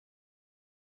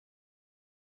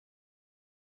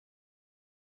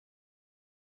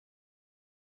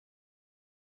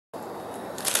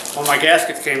Well, my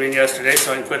gaskets came in yesterday,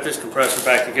 so I can put this compressor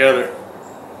back together.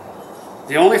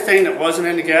 The only thing that wasn't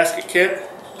in the gasket kit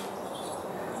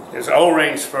is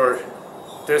O-rings for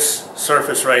this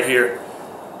surface right here.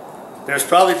 There's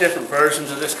probably different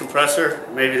versions of this compressor.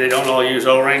 Maybe they don't all use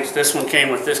O-rings. This one came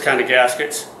with this kind of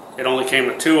gaskets. It only came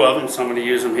with 2 of them, so I'm going to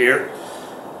use them here.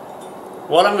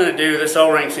 What I'm going to do, this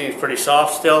O-ring seems pretty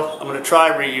soft still. I'm going to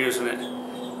try reusing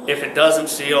it. If it doesn't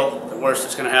seal, the worst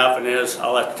that's going to happen is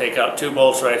I'll have to take out 2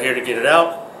 bolts right here to get it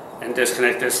out and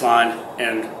disconnect this line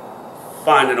and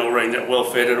find an O-ring that will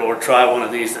fit it, or try one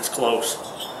of these that's close.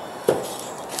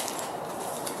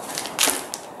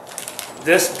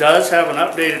 This does have an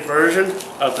updated version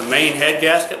of the main head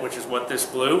gasket, which is what this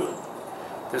blew.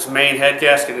 This main head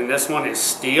gasket in this one is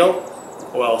steel.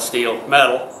 Well, steel,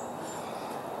 metal.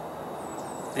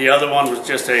 The other one was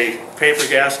just a paper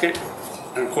gasket.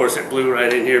 And of course it blew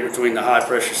right in here between the high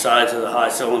pressure sides of the high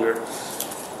cylinder.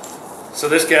 So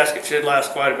this gasket should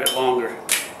last quite a bit longer.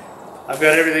 I've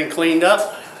got everything cleaned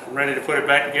up. I'm ready to put it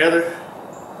back together.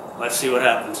 Let's see what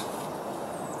happens.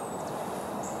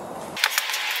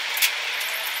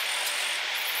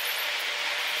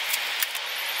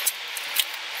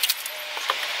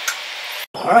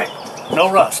 Alright, no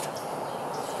rust.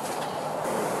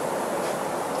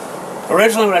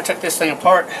 Originally when I took this thing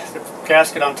apart, the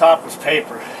gasket on top was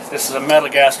paper. This is a metal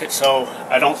gasket, so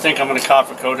I don't think I'm going to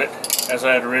copper coat it as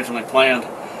I had originally planned.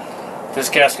 This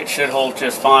gasket should hold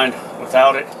just fine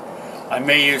without it. I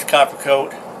may use copper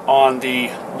coat on the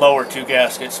lower 2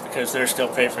 gaskets because they're still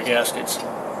paper gaskets.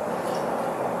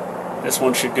 This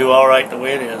one should do alright the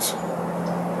way it is.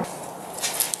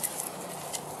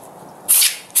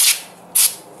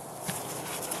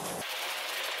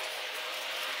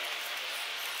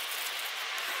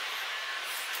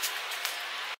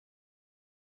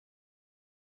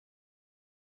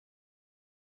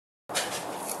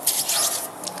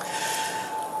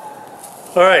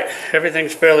 Alright,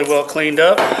 everything's fairly well cleaned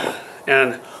up,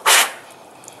 and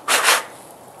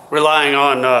relying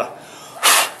on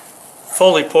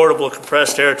fully portable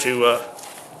compressed air to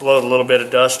blow a little bit of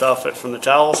dust off it from the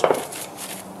towels.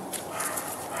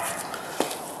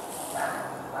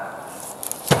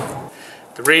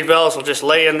 The reed valves will just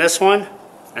lay in this one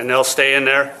and they'll stay in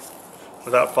there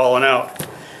without falling out.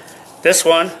 This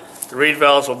one, the reed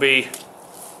valves will be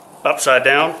upside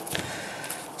down.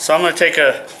 So I'm going to take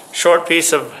a short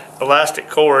piece of elastic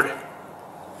cord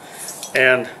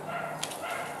and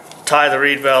tie the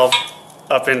reed valve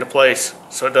up into place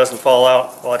so it doesn't fall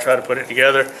out while I try to put it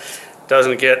together. It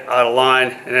doesn't get out of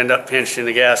line and end up pinched in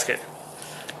the gasket.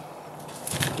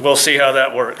 We'll see how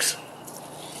that works.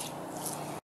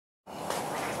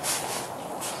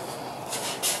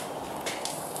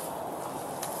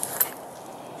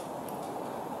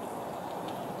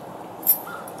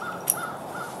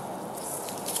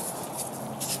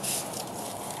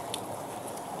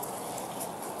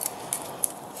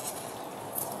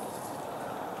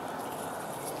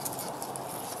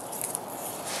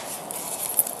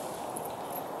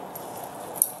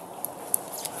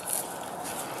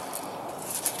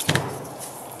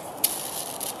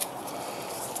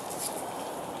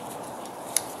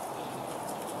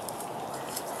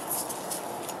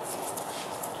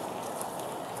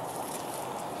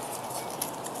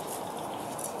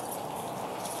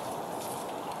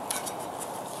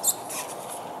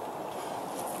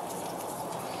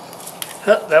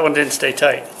 Oh, that one didn't stay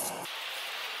tight.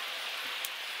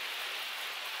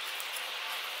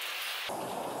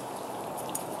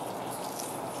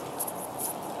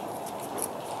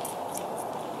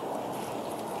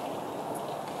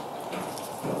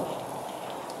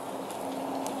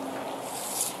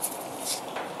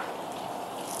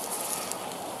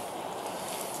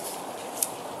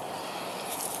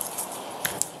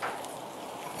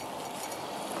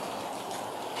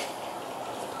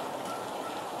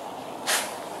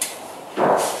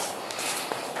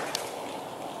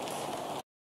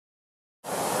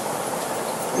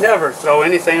 Never throw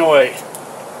anything away.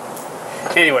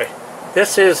 Anyway,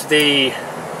 this is the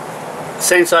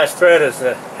same size thread as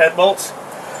the head bolts.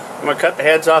 I'm going to cut the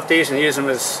heads off these and use them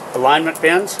as alignment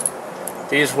pins.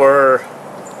 These were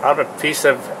out of a piece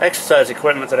of exercise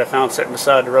equipment that I found sitting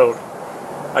beside the road.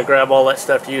 I grab all that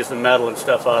stuff to use the metal and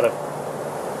stuff out of.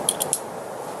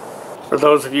 For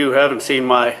those of you who haven't seen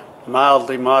my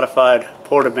mildly modified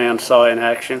Portaband saw in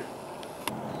action,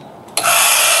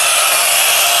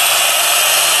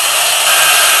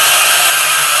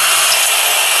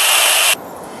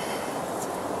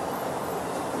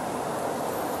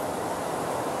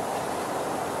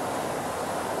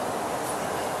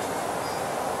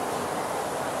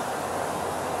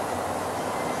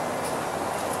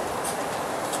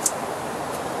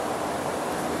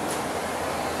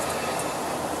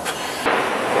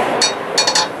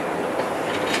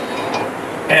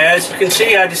 As you can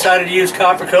see, I decided to use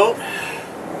copper coat.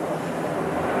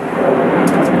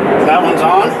 That one's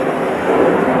on.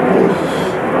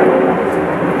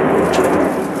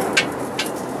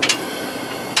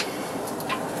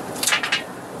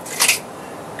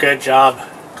 Good job.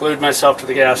 Glued myself to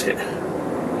the gasket.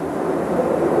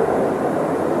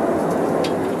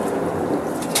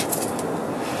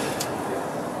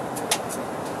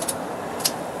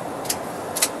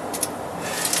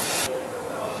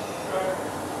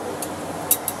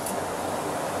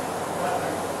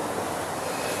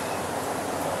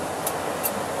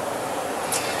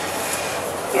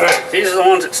 Alright, these are the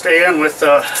ones that stay in with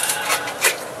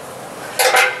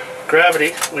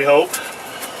gravity, we hope.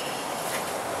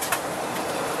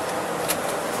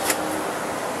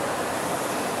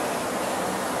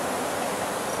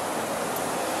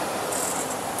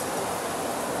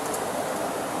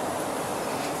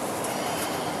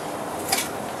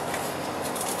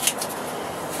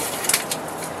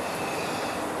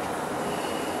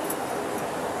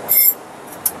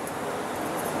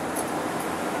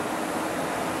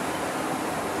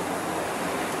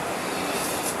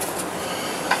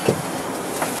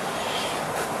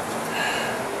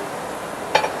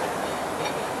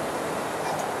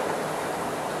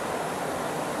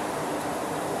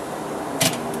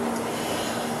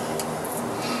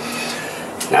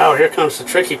 Now here comes the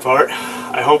tricky part.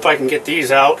 I hope I can get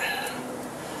these out.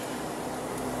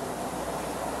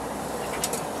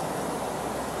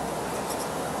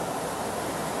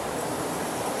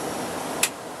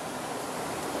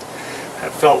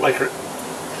 That felt like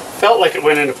it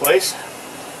went into place.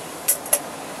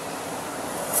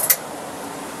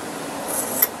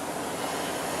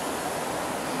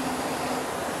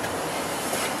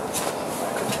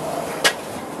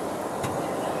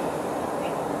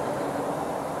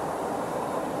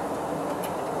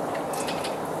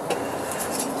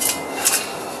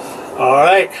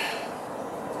 Alright,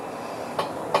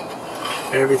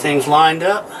 everything's lined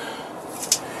up.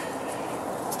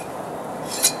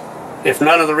 If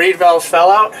none of the reed valves fell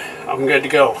out, I'm good to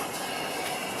go.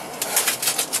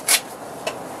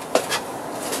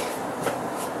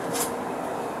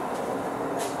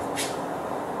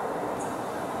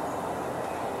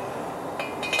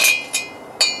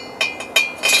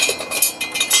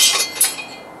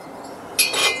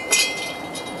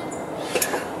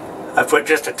 I put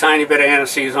just a tiny bit of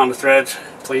anti-seize on the threads,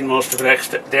 clean most of the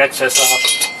excess off.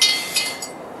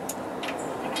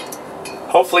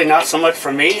 Hopefully not so much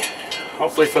for me,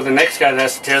 hopefully for the next guy that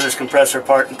has to tear this compressor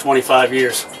apart in 25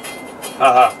 years.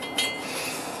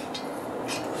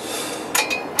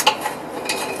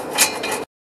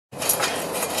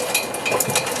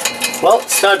 Well,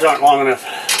 studs aren't long enough.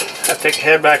 I have to take the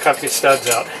head back up, get studs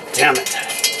out. Damn it.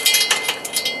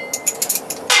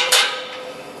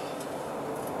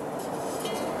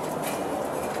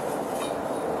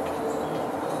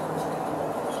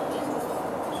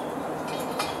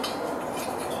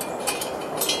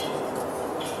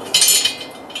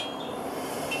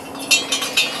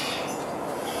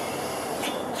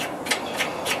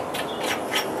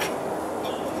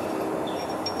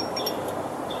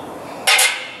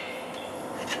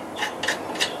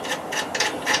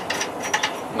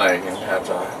 Now you're going to have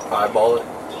to eyeball it.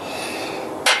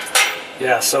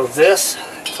 Yeah, so this,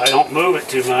 if I don't move it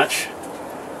too much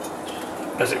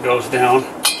as it goes down.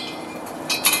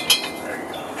 There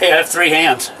you go. Hey, I have 3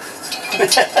 hands.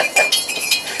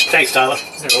 Thanks, Tyler.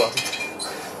 You're welcome.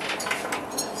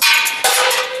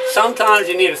 Sometimes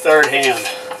you need a 3rd hand.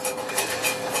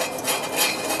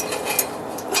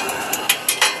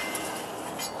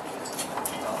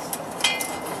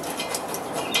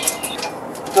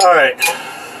 All right.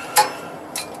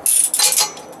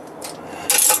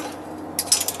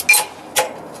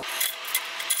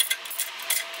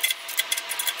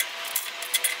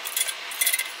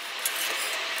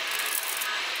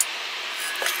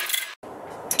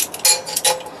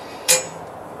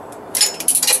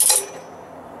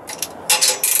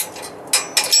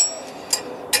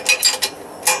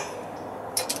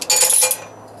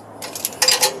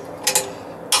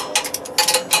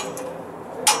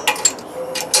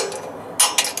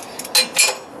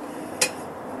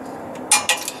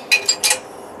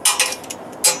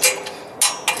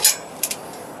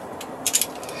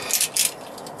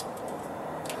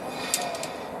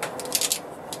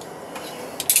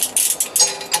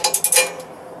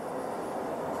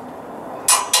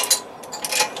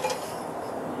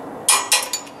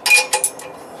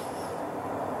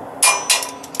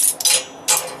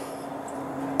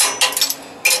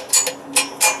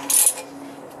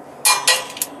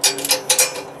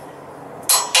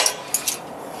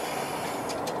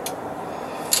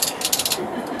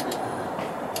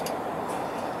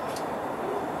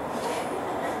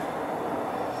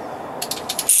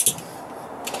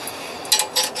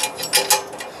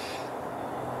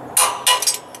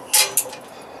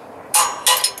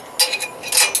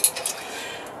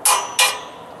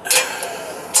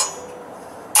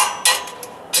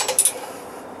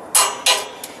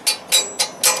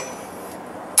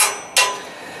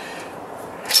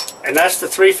 And that's the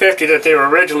 350 that they were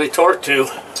originally torqued to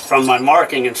from my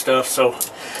marking and stuff, so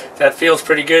that feels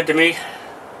pretty good to me.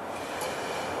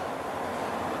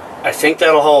 I think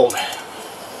that'll hold.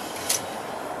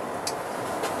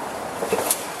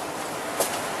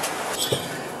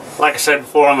 Like I said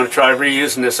before, I'm going to try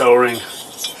reusing this O-ring.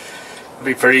 It'll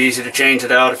be pretty easy to change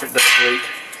it out if it does leak.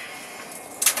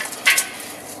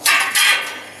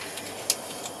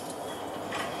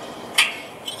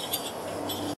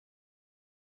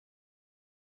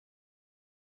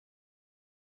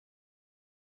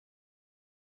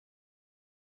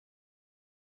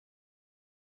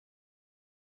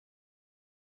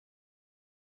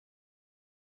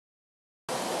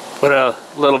 Put a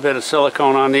little bit of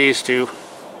silicone on these to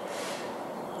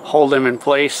hold them in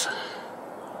place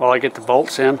while I get the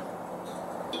bolts in.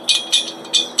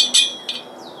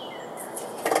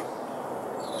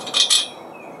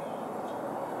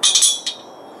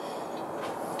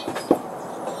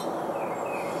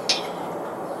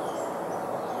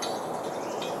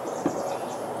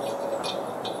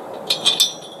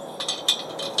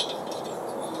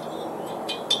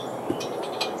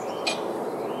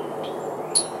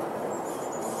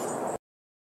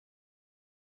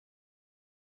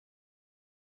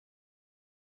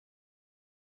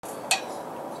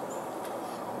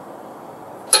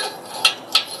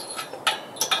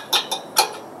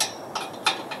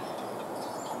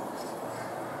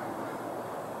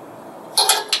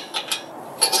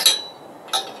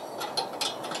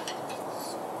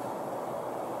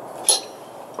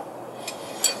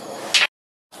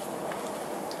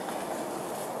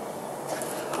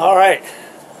 Alright,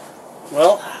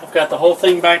 well, I've got the whole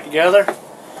thing back together.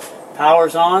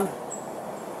 Power's on.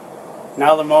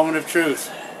 Now the moment of truth.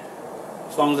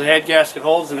 As long as the head gasket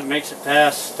holds and it makes it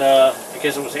past, I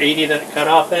guess it was 80 that it cut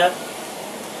off at.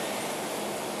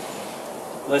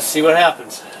 Let's see what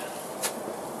happens.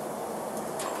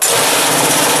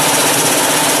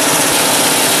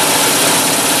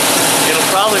 It'll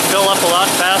probably fill up a lot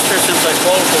faster since I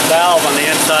closed the valve on the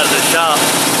inside of the shop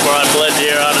where I bled the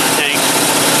air out of the tank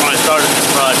when I started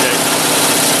this project.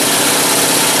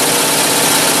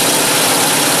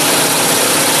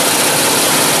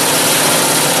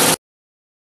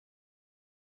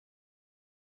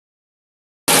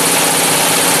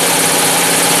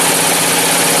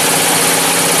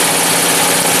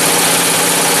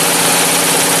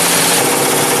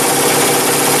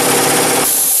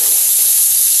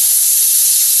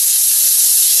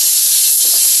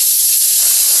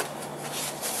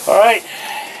 Alright,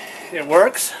 it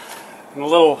works. And a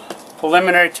little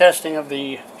preliminary testing of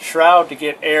the shroud to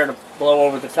get air to blow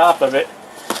over the top of it.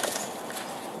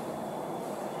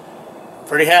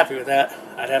 Pretty happy with that.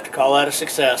 I'd have to call that a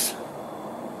success.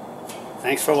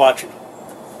 Thanks for watching.